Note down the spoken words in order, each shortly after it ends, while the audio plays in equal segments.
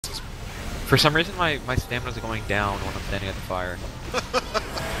For some reason, my stamina's going down when I'm standing at the fire.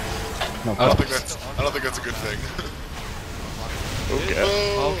 No, I don't think that's a good thing. Okay.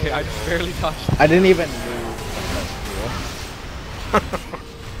 Okay, I just barely touched. I didn't even move.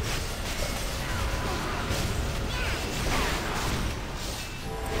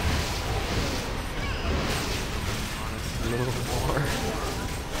 A little more.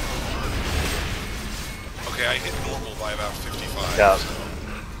 Okay, I hit normal by about 55. Yeah. So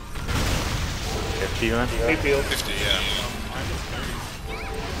 50 then? 50, yeah.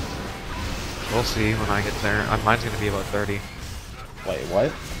 We'll see when I get there. Mine's gonna be about 30. Wait,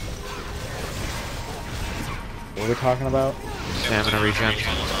 what? What are we talking about? Stamina regen.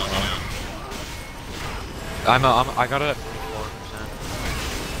 I got it at 24%.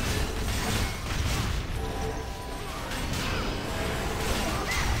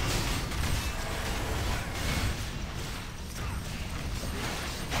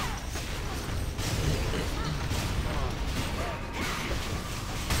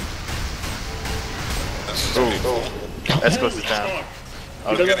 That's supposed to down.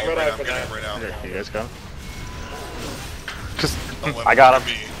 I'm getting it right now. Here, you guys go. Just, Don't let I him got get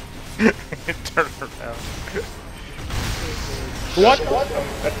him. me. Turn around. What?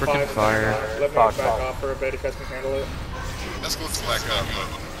 Freaking fire. Let me back off for a bit if you guys can handle it. Let's go back up.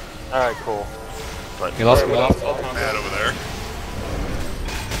 Alright, cool. But We lost. I'll Mad over there.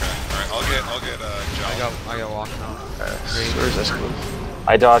 Alright, I'll get John. I got walking out. where's this glue?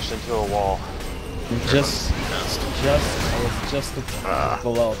 I dodged into a wall. I was just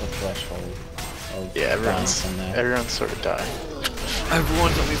below the threshold. Of Yeah, balance in there. everyone's sort of died.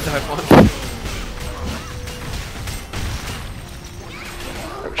 Everyone's at least died once.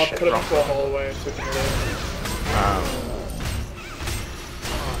 Oh, I'll shit, put it wrong. into a hallway and switch it in.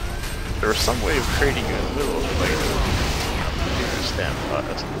 There was some way of creating it in the middle of it, like stand but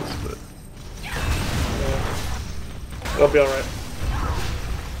It'll be alright.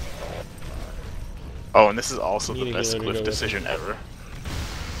 oh, and this is also the best glyph decision ever.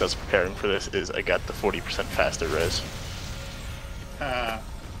 I was preparing for this is I got the 40% faster res.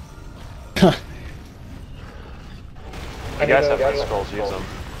 You guys have red scrolls, use them.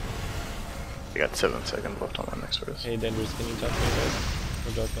 I got 7 seconds left on my next res. Hey Denver's, can you talk to me guys?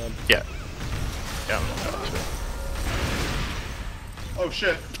 Or Dark Lab? Yeah. Yeah, I'm about to. Oh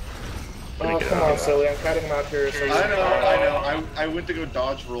shit. Oh, come on, silly. I'm cutting him out here. So I know. I went to go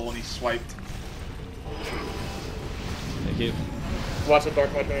dodge roll and he swiped. Thank you. Watch the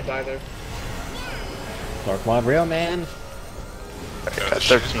dark mode when you die there. Dark mod, real man. I got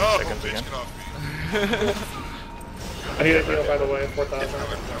 13 seconds again. Get off me. I need a heal, by the way, 4,000.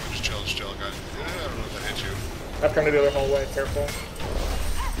 Just chill, guys. Yeah, I don't know if that hit you. I've come to the other hallway, careful.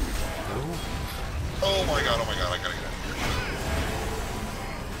 Oh my god, I gotta get out of here.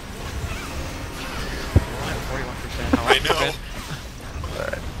 41%. I know.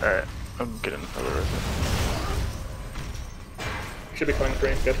 Alright. I'm getting another res. Should be clean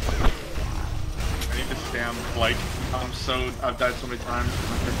green, good. I need to spam, like, I've died so many times,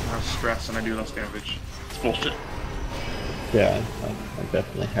 my person has stress and I do less damage. It's bullshit. Yeah, I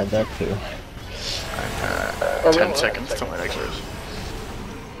definitely had that too. 10 seconds till my next res.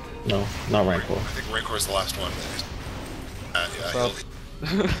 No, not Rancor. I think Rancor is the last one. Yeah, Well.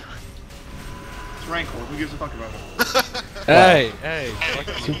 It's Rancor, who gives a fuck about it? Hey.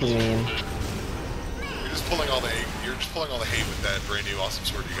 Super mean. You're just pulling all the hate. You're just pulling all the hate with that brand new awesome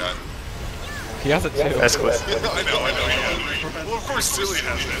sword you got. He has it too. That's glyph. I know. Well, of course, Silly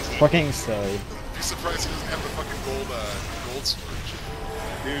has it. Fucking silly. Be surprised he doesn't have the fucking gold sword.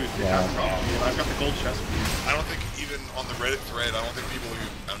 Dude, Yeah. I've got the gold chest. I don't think even on the Reddit thread, I don't think people have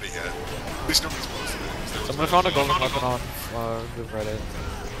found it yet. At least nobody's posted it. Someone found a golden weapon on the Reddit.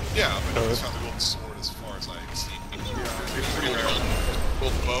 Yeah, but nobody's found the golden sword as far as I can see. Yeah, it's pretty rare.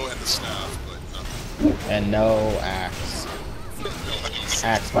 Both the bow and the staff, but nothing. And no axe.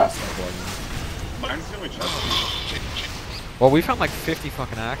 Axe most important. Mine's the only chest. Well, we found like 50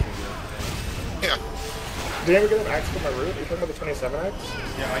 fucking axes. Yeah. Did you ever get an axe from my root? Are you talking about the 27 axe?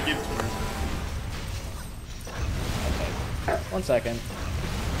 Yeah, I gave it to her. 1 second.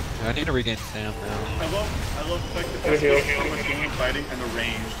 I need to regain stam now. I love the fact that there's so much game fighting and the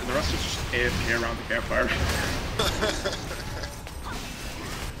ranged, and the rest is just AFK around the campfire.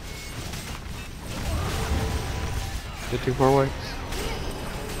 Did 2 more weeks.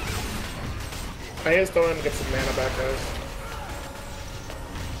 I need to throw in and get some mana back, guys.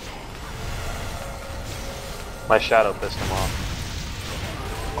 My shadow pissed him off.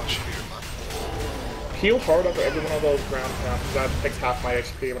 Heal hard after every one of those ground pounds, because that takes half my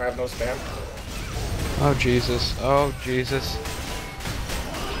HP when I have no spam. Oh Jesus. Oh Jesus.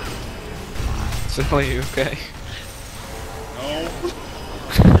 So are you okay? No.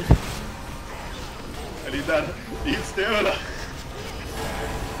 I need that. Need stamina.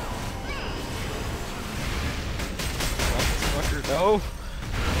 Fucker, no!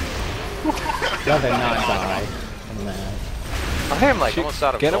 Y'all did not die from that. I am like almost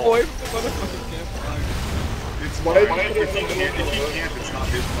out of Get gold. away from the motherfucking campfire. It's Why fine. did you If he put can't, it it's not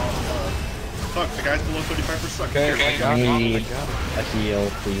his problem. Fuck, the guy's below 35%. Okay, I got I it. need a heal,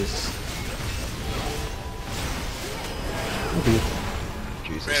 please.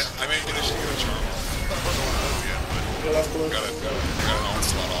 Jesus. Man, I may initially get a charm off. I don't know what it is yet, but Yeah, that's blue. got an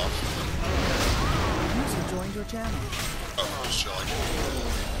onslaught off. User joined your channel. Oh, just chilling.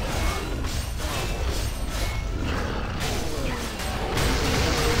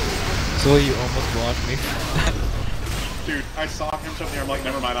 So you almost blocked me. Dude, I saw him something here, I'm like,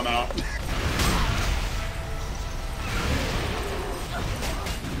 never mind, I'm out.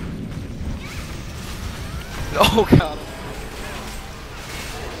 Oh god.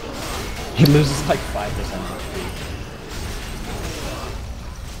 He loses like 5% HP.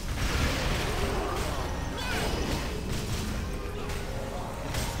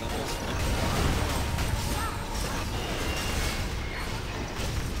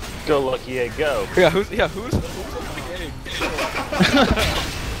 Go Lucky, go. Who's the game?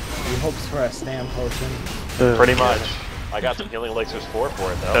 He hopes for a stam potion. Pretty much. I got some healing elixirs for it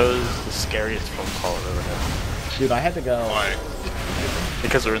though. That was the scariest phone call I've ever had. Shoot, I had to go. Why?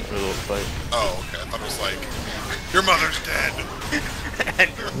 Because we're in the middle of a fight. Oh, okay. I thought it was like, your mother's dead.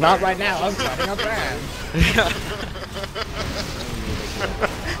 Not right now, I'm fighting a bad. I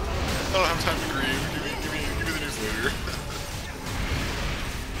don't have time to grieve. Give me the news later.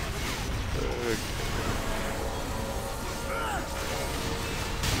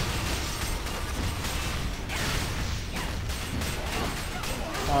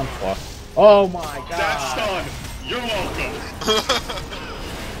 I'm fucked. Oh my god! That's done! You're welcome! That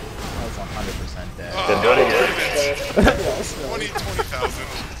was 100% dead. Then do it again. 20,000.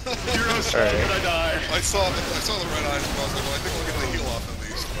 Heroes strong when I die. I saw the red eyes and I was like, well, I think we'll get the heal off at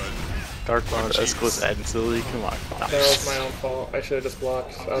least, but... Dark Bond, Escalus, and Silly can lock. That was my own fault. I should have just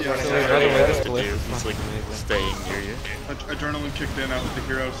blocked. I was running By the away. way, this To do, it's like staying near you. Adrenaline kicked in after the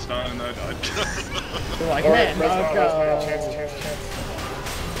hero stun and I died. You're like, Alright, man, Chance.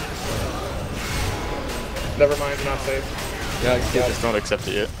 Never mind, not safe. Yeah, Yeah, just don't accept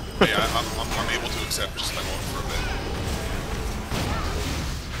it yet. Yeah, I'm able to accept just by going for a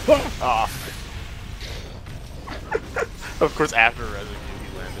bit. Ah. Of course, after resin, he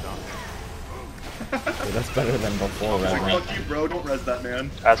landed on me. Dude, that's better than before, Like, right? fuck you, bro, don't res that man.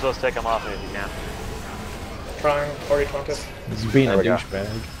 I was supposed to take him off if you can. Trying, already taunted. He's being a There we go. douchebag.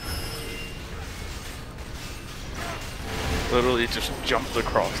 Literally just jumped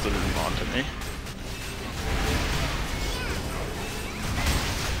across the room onto me.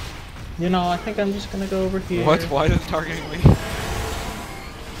 You know, I think I'm just gonna go over here. What? Why is it targeting me?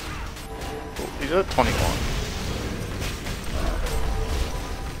 He's at 21.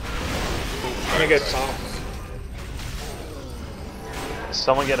 I'm gonna get topped.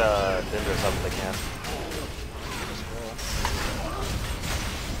 Someone get a Dinders up if they can.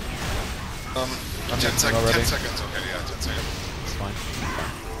 10 seconds, already. 10 seconds, okay, yeah, 10 seconds. It's fine.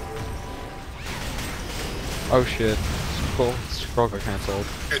 Oh shit. Scroll got cancelled.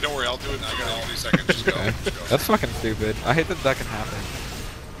 Okay, don't worry, I'll do it. I got 2 seconds, just go. Okay. Just go. That's fucking stupid. I hate that can happen.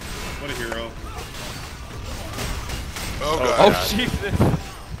 What a hero. Oh Oh god. Jesus!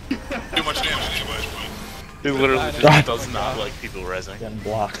 Too much damage anyway. He literally just does not like people resing. Getting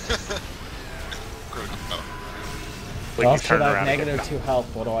blocked. Oh. Like Oh he's shit, turned I have around. negative 2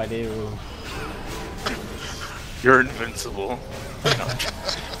 health, what do I do? You're invincible.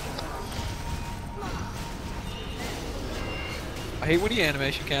 I hate when he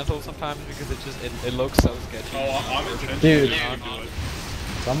animation cancels sometimes because it looks so sketchy. Oh, I'm intentional. Dude. Do it.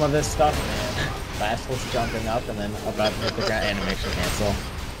 Some of this stuff, man. Basilisk jumping up and then about to hit the ground animation cancel.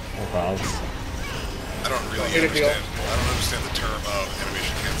 No problems. I don't really Get a heal. understand. I don't understand the term of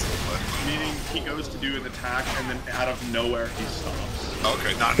animation cancel, but Meaning he goes to do an attack and then out of nowhere he stops.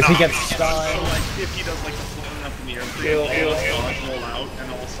 okay, not If he gets So stunned, like if he does like the floating up in the air, Heal, all heal, the heal. stars roll out and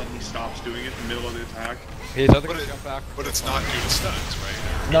all of a sudden he stops doing it in the middle of the attack. He's either But gonna it- jump back. but it's not due to stuns, right?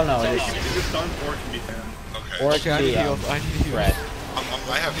 no, no, So it it can is. be stun or it can be him. Okay. Or it Okay, I can need be heals. I need heals. red. I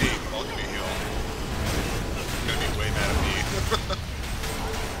have 8, but I'll give you a heal. You're gonna be way mad at me.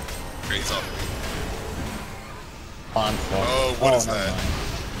 Okay, he's off me. On foot. Oh, what is never that? mind.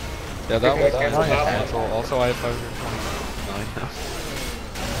 Yeah, that was Cancel that one. cancel. Also, I have 529 now.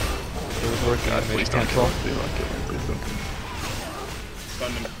 It was worth the God, please animation don't cancel. kill him. Please don't kill him. Please don't kill him.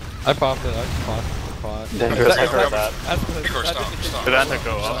 stunned him. I popped it. I popped. Dangerous, I heard that. Igor, stop. Did that not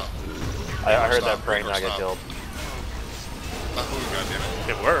go off? I heard that praying not get killed. Oh, goddammit.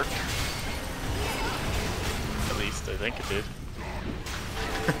 It worked. At least I think it did.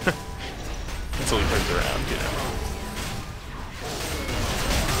 Until he turns around, you know.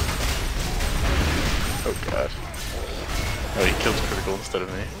 Oh god. Oh, he killed critical instead of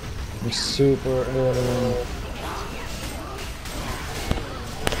me. I'm super. Oh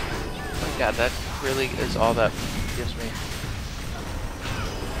my god, that really is all that gives me.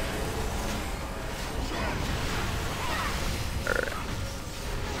 Alright.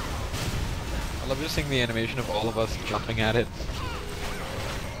 I love just seeing the animation of all of us jumping at it.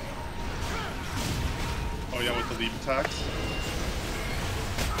 Oh yeah, with the leap attacks.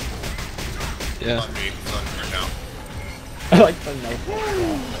 Yeah. On me. It's on right now. I like the no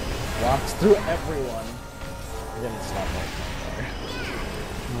walks through everyone. I'm gonna stop right there.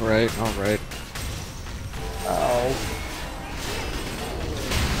 Alright. Oh.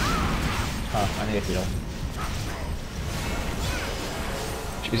 Huh, I need a heal.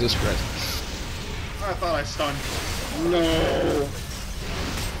 Jesus Christ. I thought I stunned. No.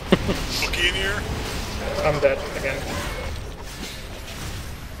 Bookie in here? I'm dead again.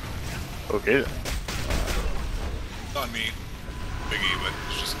 Okay. On me. Biggie, but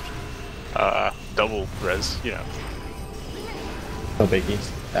it's just... Double res, you know. No biggies.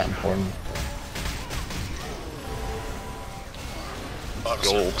 That important. I'll have a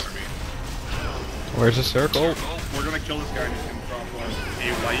Gold. circle under me. Where's the circle? We're gonna kill this guy and he's gonna drop a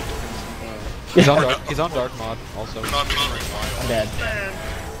light and some He's on dark mod also. Not me right now. I'm dead.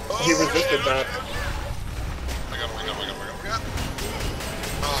 He resisted that. I got him.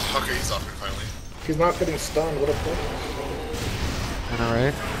 Oh, okay, he's off me finally. He's not getting stunned. What a push.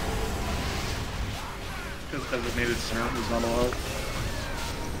 Alright. His designated center is not allowed.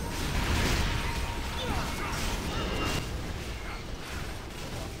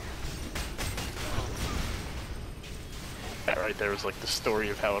 That right there was like the story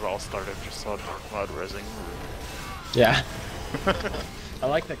of how it all started. Just saw dark mod resing. Yeah. I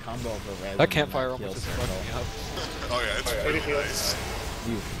like the combo of the res. That and campfire the almost heal just circle. fucked me up. Oh yeah, it's pretty heal. nice.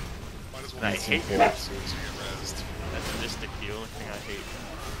 You. Might as well I use hate it that. as soon as you get rezzed. That's the mystic, the only thing I hate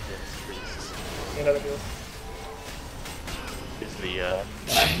Another heal. is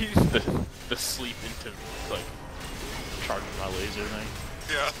the sleep into like charging my laser thing.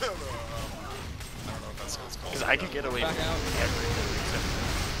 Yeah, I don't know if that's what it's called. Because I could get away Back from out. everything except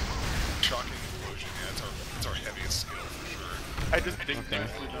Shocking explosion, yeah, it's our heaviest skill for sure. I just think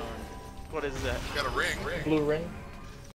things would What is that? Got a ring. Blue ring.